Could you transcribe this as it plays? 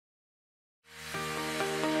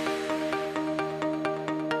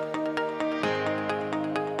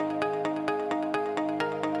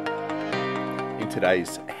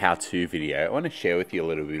today's how-to video, I want to share with you a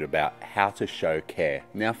little bit about how to show care.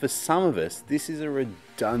 Now, for some of us, this is a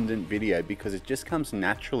redundant video because it just comes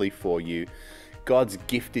naturally for you. God's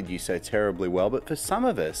gifted you so terribly well, but for some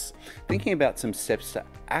of us, thinking about some steps to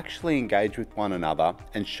actually engage with one another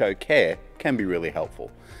and show care can be really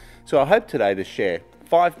helpful. So I hope today to share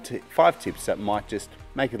five tips that might just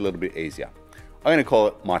make it a little bit easier. I'm going to call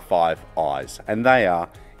it my 5 I's, and they are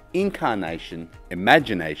incarnation,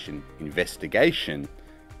 imagination, investigation,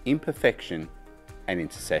 imperfection, and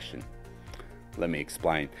intercession. Let me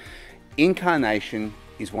explain. Incarnation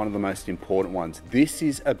is one of the most important ones. This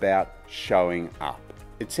is about showing up.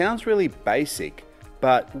 It sounds really basic,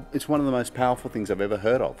 but it's one of the most powerful things I've ever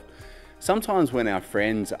heard of. Sometimes when our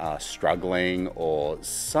friends are struggling or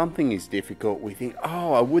something is difficult, we think,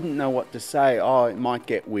 oh, I wouldn't know what to say. Oh, it might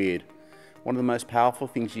get weird. One of the most powerful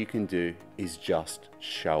things you can do is just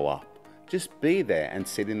show up. Just be there and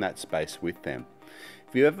sit in that space with them.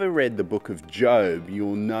 If you ever read the book of Job,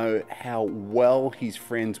 you'll know how well his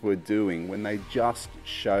friends were doing when they just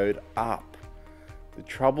showed up. The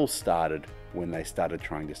trouble started when they started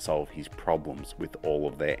trying to solve his problems with all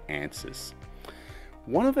of their answers.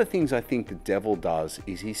 One of the things I think the devil does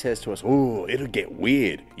is he says to us, oh, it'll get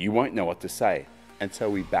weird. You won't know what to say. And so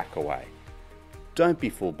we back away. Don't be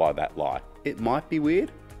fooled by that lie. It might be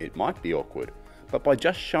weird, it might be awkward, but by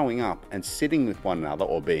just showing up and sitting with one another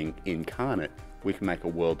or being incarnate, we can make a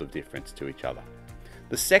world of difference to each other.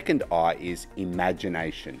 The second I is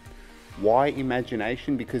imagination. Why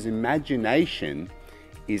imagination? Because imagination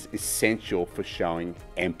is essential for showing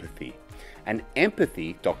empathy. And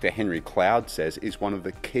empathy, Dr. Henry Cloud says, is one of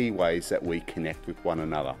the key ways that we connect with one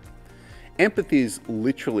another. Empathy is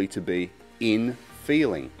literally to be in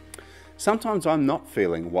feeling. Sometimes I'm not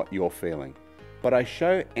feeling what you're feeling, but I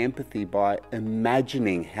show empathy by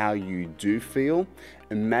imagining how you do feel,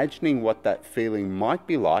 imagining what that feeling might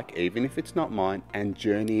be like, even if it's not mine, and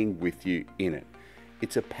journeying with you in it.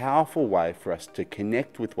 It's a powerful way for us to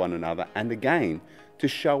connect with one another and again, to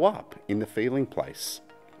show up in the feeling place.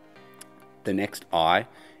 The next I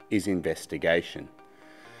is investigation.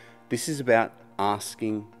 This is about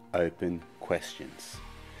asking open questions.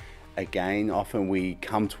 Again, often we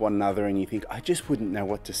come to one another and you think, I just wouldn't know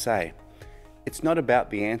what to say. It's not about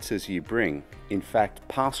the answers you bring. In fact,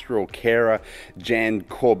 pastoral carer Jan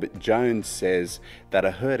Corbett-Jones says that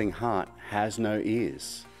a hurting heart has no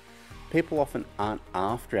ears. People often aren't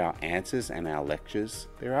after our answers and our lectures,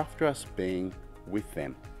 they're after us being with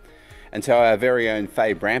them. And so our very own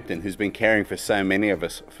Faye Brampton, who's been caring for so many of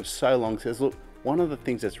us for so long, says, look, one of the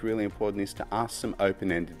things that's really important is to ask some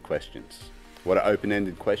open-ended questions. What are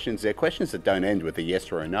open-ended questions? They're questions that don't end with a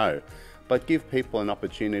yes or a no, but give people an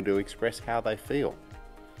opportunity to express how they feel.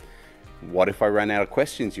 What if I run out of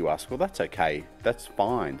questions, you ask? Well, that's okay. That's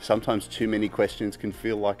fine. Sometimes too many questions can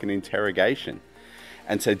feel like an interrogation.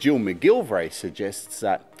 And so Jill McGilvray suggests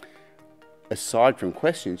that aside from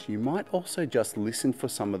questions, you might also just listen for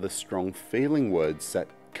some of the strong feeling words that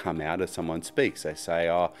come out as someone speaks. They say,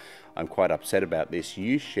 oh, I'm quite upset about this.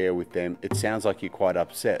 You share with them, it sounds like you're quite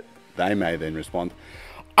upset. They may then respond,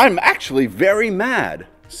 I'm actually very mad.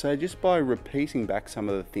 So just by repeating back some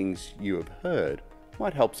of the things you have heard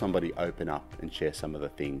might help somebody open up and share some of the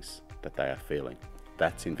things that they are feeling.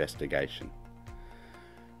 That's investigation.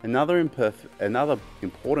 Another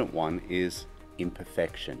important one is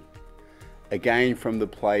imperfection. Again, from the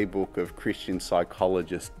playbook of Christian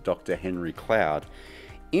psychologist Dr. Henry Cloud,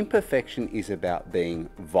 imperfection is about being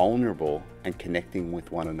vulnerable and connecting with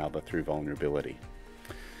one another through vulnerability.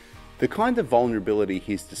 The kind of vulnerability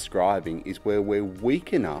he's describing is where we're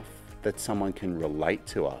weak enough that someone can relate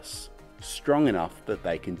to us, strong enough that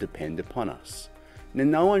they can depend upon us. Now,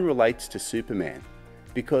 no one relates to Superman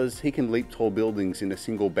because he can leap tall buildings in a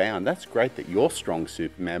single bound. That's great that you're strong,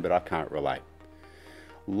 Superman, but I can't relate.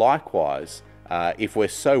 Likewise, if we're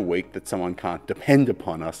so weak that someone can't depend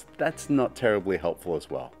upon us, that's not terribly helpful as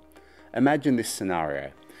well. Imagine this scenario.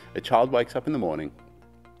 A child wakes up in the morning,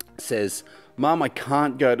 says, Mum, I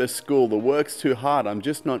can't go to school. The work's too hard. I'm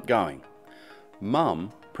just not going.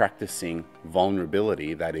 Mum, practicing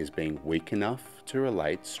vulnerability, that is being weak enough to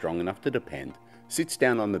relate, strong enough to depend, sits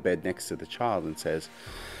down on the bed next to the child and says,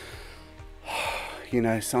 you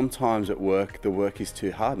know, sometimes at work, the work is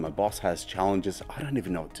too hard. My boss has challenges. I don't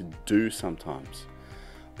even know what to do sometimes.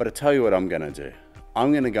 But I tell you what I'm going to do.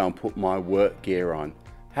 I'm going to go and put my work gear on,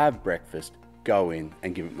 have breakfast, go in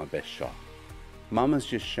and give it my best shot. Mum has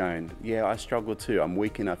just shown, yeah, I struggle too. I'm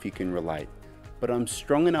weak enough you can relate, but I'm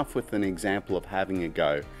strong enough with an example of having a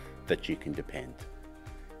go that you can depend.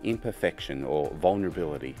 Imperfection or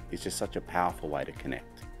vulnerability is just such a powerful way to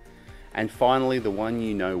connect. And finally, the one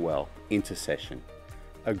you know well, intercession.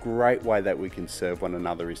 A great way that we can serve one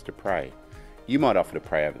another is to pray. You might offer to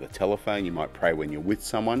pray over the telephone, you might pray when you're with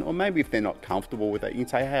someone, or maybe if they're not comfortable with that, you can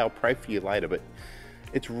say, hey, I'll pray for you later. But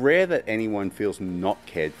it's rare that anyone feels not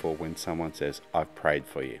cared for when someone says, I've prayed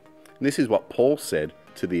for you. And this is what Paul said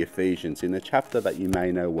to the Ephesians in the chapter that you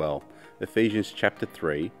may know well, Ephesians chapter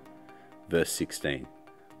 3, verse 16.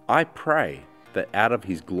 I pray that out of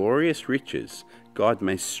his glorious riches, God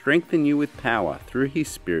may strengthen you with power through his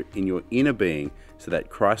Spirit in your inner being, so that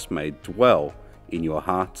Christ may dwell in your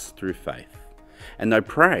hearts through faith. And I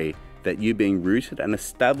pray that you, being rooted and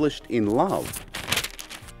established in love,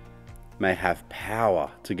 may have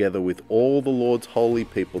power together with all the Lord's holy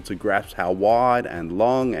people to grasp how wide and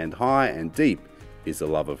long and high and deep is the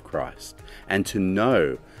love of Christ, and to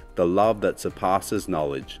know the love that surpasses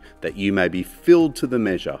knowledge, that you may be filled to the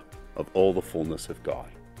measure of all the fullness of God.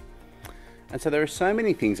 And so there are so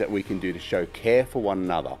many things that we can do to show care for one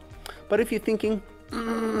another. But if you're thinking,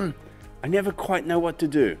 I never quite know what to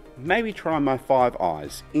do, maybe try my 5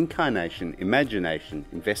 I's: incarnation, imagination,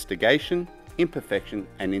 investigation, imperfection,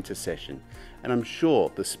 and intercession. And I'm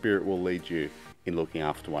sure the Spirit will lead you in looking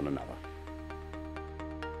after one another.